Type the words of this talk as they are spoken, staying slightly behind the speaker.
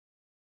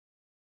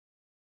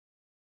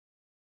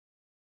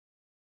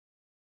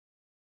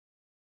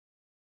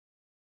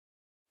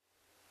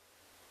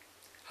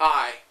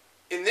Hi,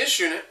 in this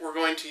unit we're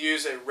going to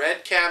use a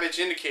red cabbage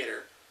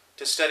indicator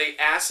to study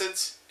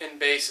acids and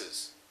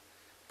bases.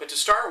 But to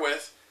start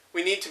with,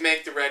 we need to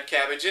make the red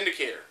cabbage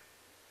indicator.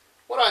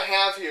 What I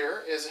have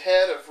here is a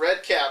head of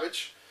red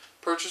cabbage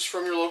purchased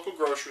from your local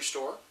grocery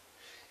store,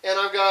 and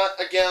I've got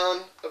a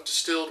gallon of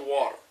distilled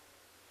water.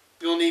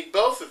 You'll need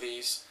both of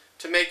these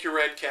to make your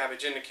red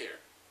cabbage indicator.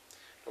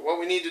 Now, what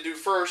we need to do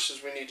first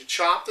is we need to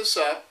chop this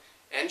up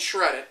and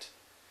shred it,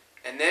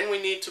 and then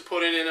we need to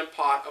put it in a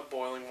pot of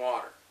boiling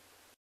water.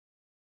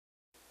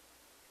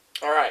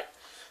 Alright,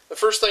 the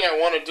first thing I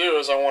want to do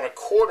is I want to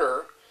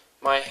quarter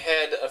my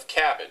head of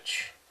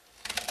cabbage.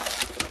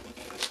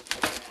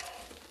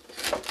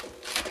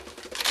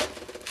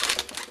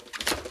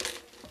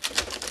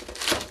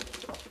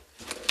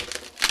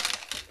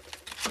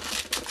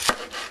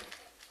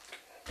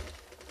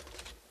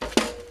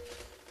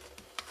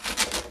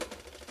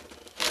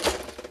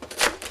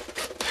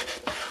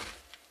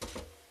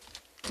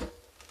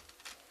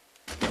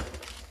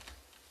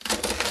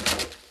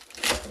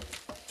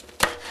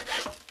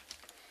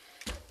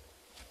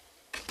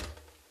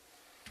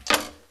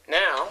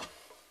 Now,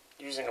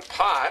 using a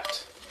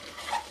pot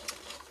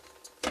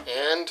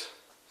and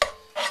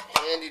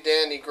handy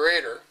dandy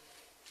grater,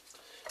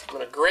 I'm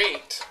going to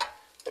grate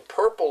the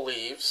purple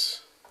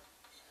leaves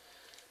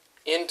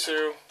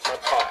into my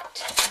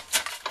pot.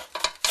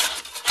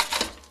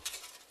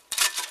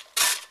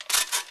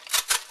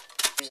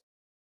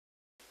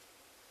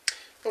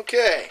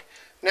 Okay,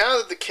 now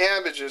that the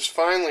cabbage is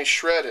finely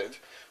shredded,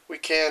 we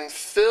can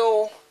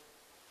fill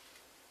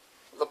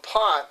the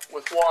pot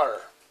with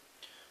water.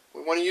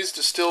 We want to use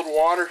distilled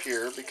water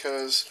here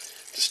because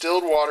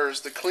distilled water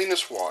is the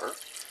cleanest water.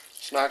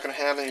 It's not going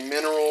to have any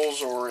minerals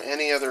or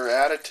any other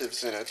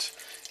additives in it,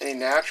 any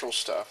natural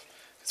stuff.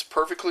 It's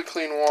perfectly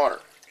clean water.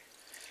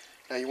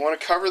 Now you want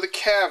to cover the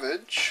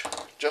cabbage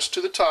just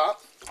to the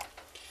top,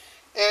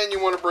 and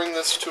you want to bring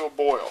this to a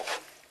boil.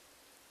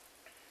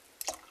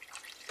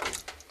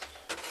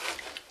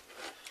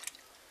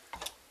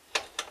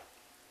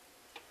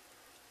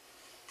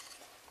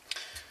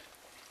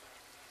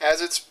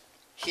 As it's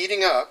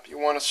heating up, you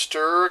want to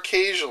stir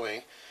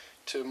occasionally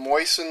to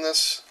moisten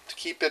this, to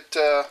keep it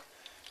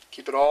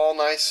all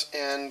nice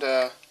and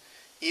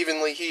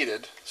evenly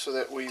heated, so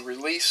that we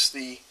release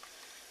the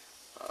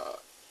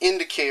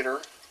indicator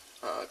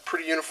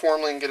pretty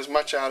uniformly and get as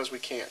much out as we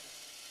can.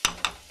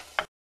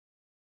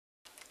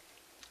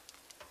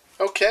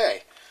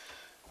 Okay,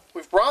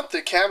 we've brought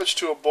the cabbage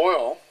to a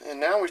boil, and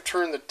now we've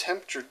turned the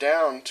temperature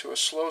down to a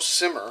slow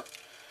simmer.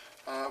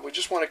 We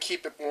just want to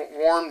keep it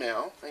warm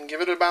now and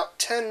give it about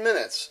 10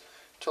 minutes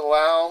to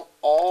allow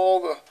all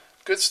the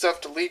good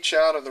stuff to leach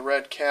out of the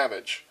red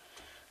cabbage.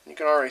 You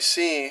can already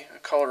see a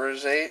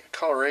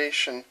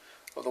coloration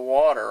of the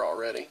water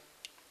already.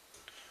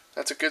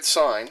 That's a good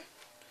sign.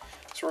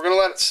 So we're going to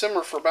let it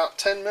simmer for about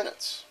 10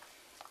 minutes.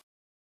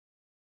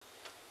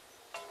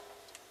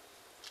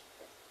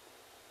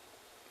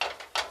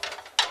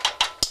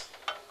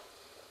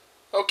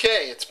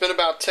 Okay, it's been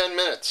about 10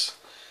 minutes.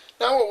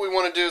 Now what we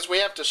want to do is we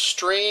have to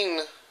strain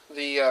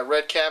the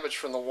red cabbage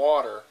from the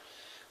water.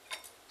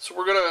 So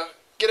we're going to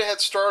get a head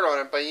start on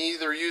it by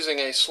either using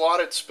a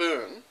slotted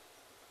spoon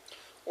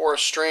or a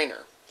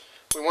strainer.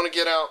 We want to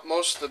get out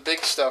most of the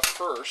big stuff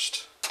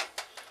first.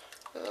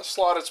 A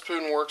slotted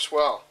spoon works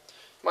well.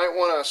 You might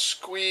want to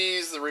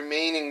squeeze the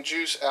remaining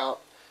juice out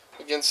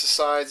against the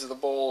sides of the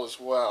bowl as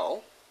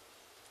well,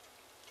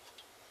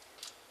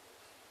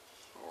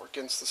 or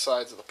against the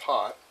sides of the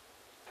pot.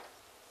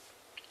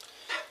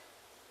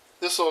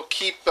 This will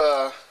keep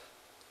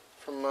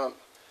from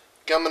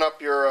gumming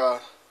up your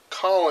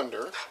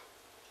colander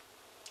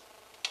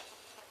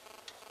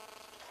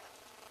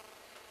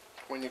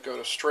when you go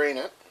to strain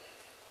it.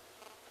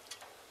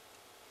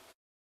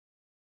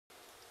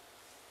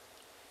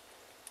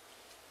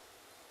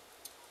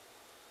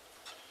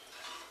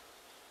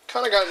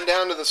 Kind of gotten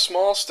down to the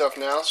small stuff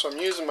now, so I'm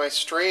using my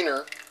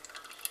strainer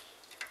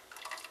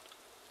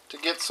to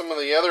get some of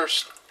the other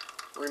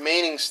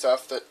remaining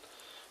stuff that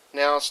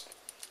now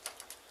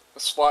the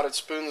slotted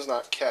spoon's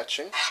not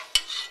catching.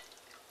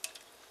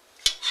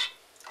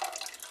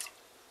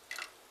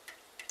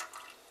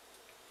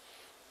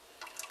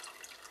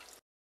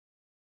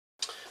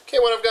 Okay,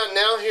 what I've got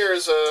now here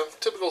is a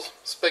typical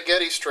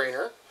spaghetti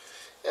strainer,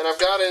 and I've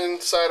got it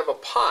inside of a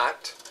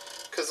pot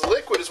because the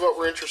liquid is what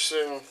we're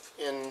interested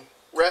in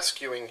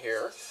rescuing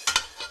here.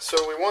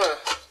 So we want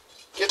to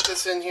get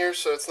this in here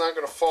so it's not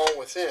going to fall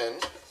within.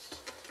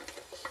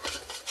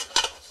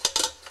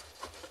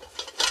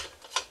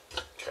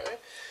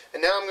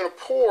 And now I'm going to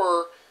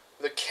pour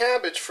the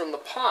cabbage from the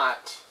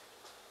pot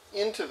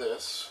into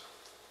this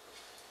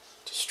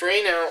to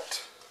strain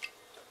out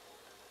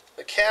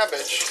the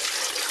cabbage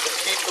to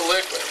keep the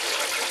liquid.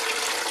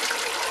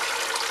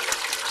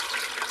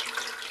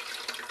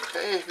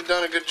 Okay, you've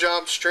done a good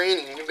job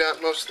straining. You've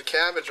got most of the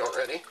cabbage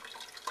already.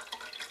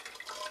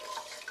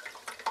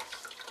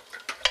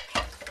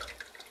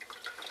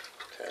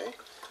 Okay,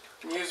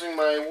 I'm using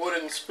my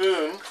wooden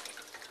spoon.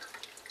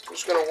 I'm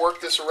just going to work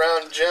this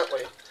around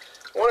gently.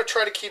 I want to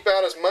try to keep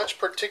out as much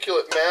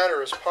particulate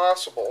matter as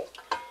possible.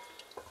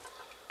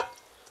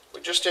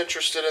 We're just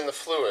interested in the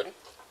fluid.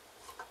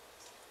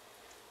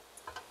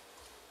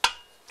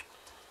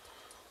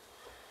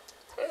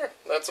 There,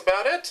 that's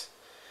about it.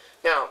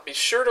 Now, be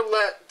sure to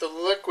let the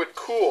liquid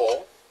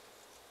cool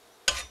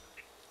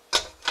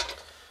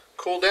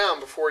down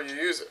before you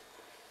use it.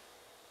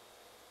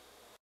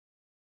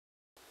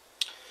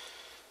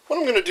 What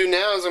I'm going to do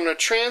now is I'm going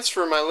to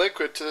transfer my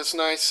liquid to this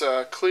nice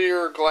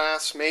clear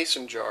glass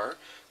mason jar.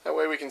 That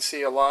way we can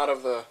see a lot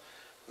of the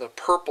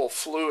purple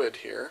fluid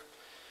here.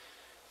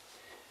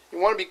 You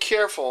want to be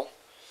careful.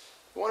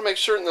 You want to make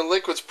certain the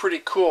liquid's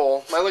pretty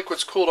cool. My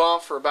liquid's cooled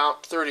off for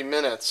about 30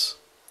 minutes.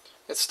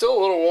 It's still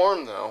a little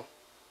warm though.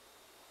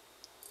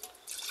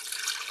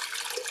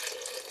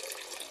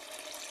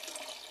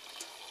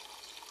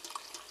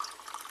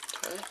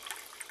 Okay.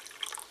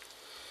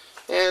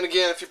 And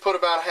again, if you put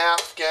about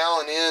half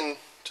gallon in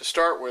to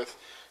start with,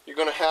 you're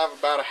going to have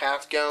about a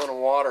half gallon of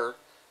water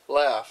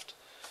left.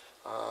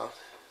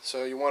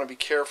 So you want to be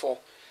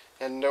careful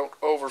and don't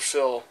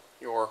overfill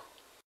your.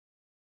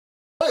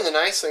 One of the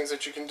nice things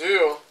that you can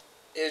do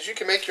is you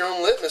can make your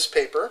own litmus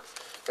paper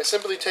by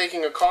simply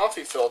taking a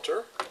coffee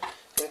filter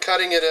and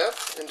cutting it up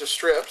into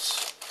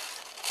strips.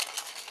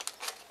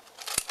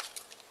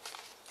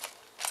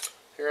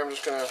 Here I'm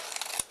just going to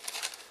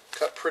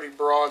cut pretty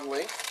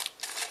broadly.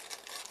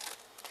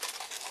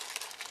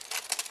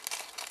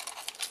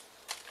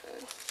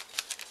 Okay.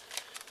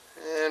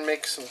 And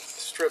make some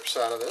strips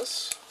out of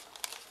this.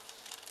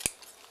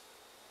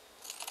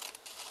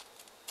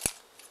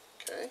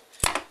 Okay.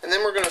 And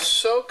then we're going to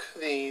soak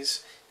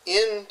these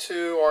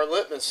into our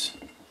litmus,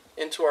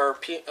 into our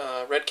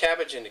red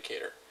cabbage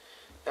indicator.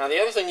 Now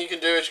the other thing you can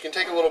do is you can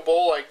take a little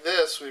bowl like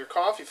this with your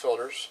coffee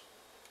filters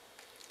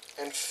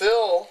and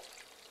fill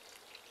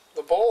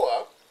the bowl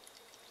up,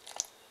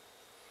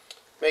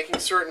 making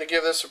certain to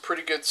give this a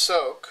pretty good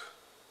soak.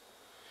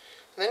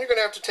 And then you're going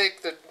to have to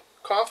take the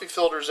coffee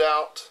filters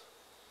out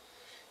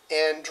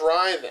and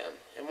dry them.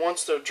 And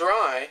once they're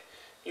dry,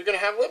 you're going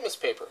to have litmus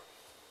paper.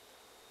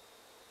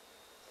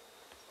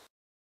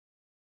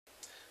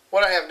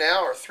 What I have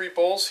now are 3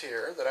 bowls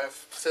here that I've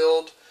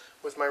filled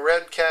with my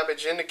red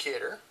cabbage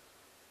indicator.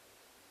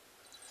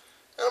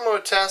 And I'm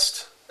going to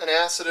test an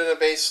acid and a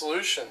base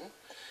solution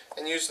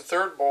and use the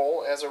 3rd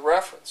bowl as a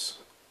reference.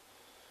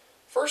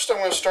 First I'm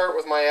going to start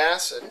with my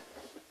acid.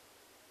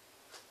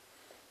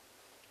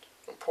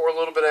 I'll pour a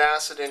little bit of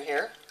acid in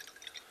here.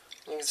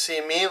 You can see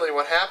immediately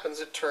what happens.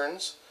 It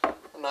turns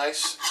a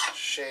nice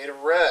shade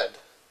of red.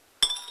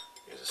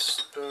 Use a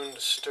spoon to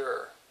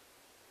stir.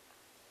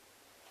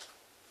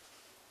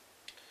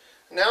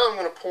 Now I'm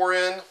going to pour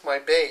in my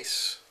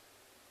base.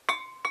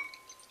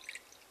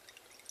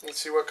 You can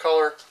see what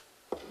color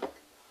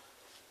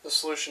the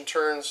solution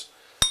turns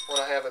when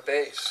I have a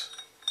base.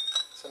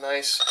 It's a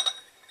nice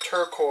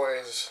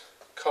turquoise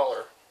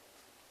color.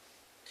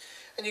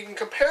 And you can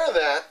compare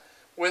that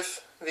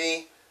with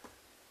the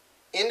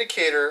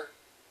indicator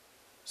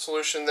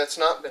solution that's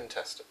not been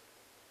tested.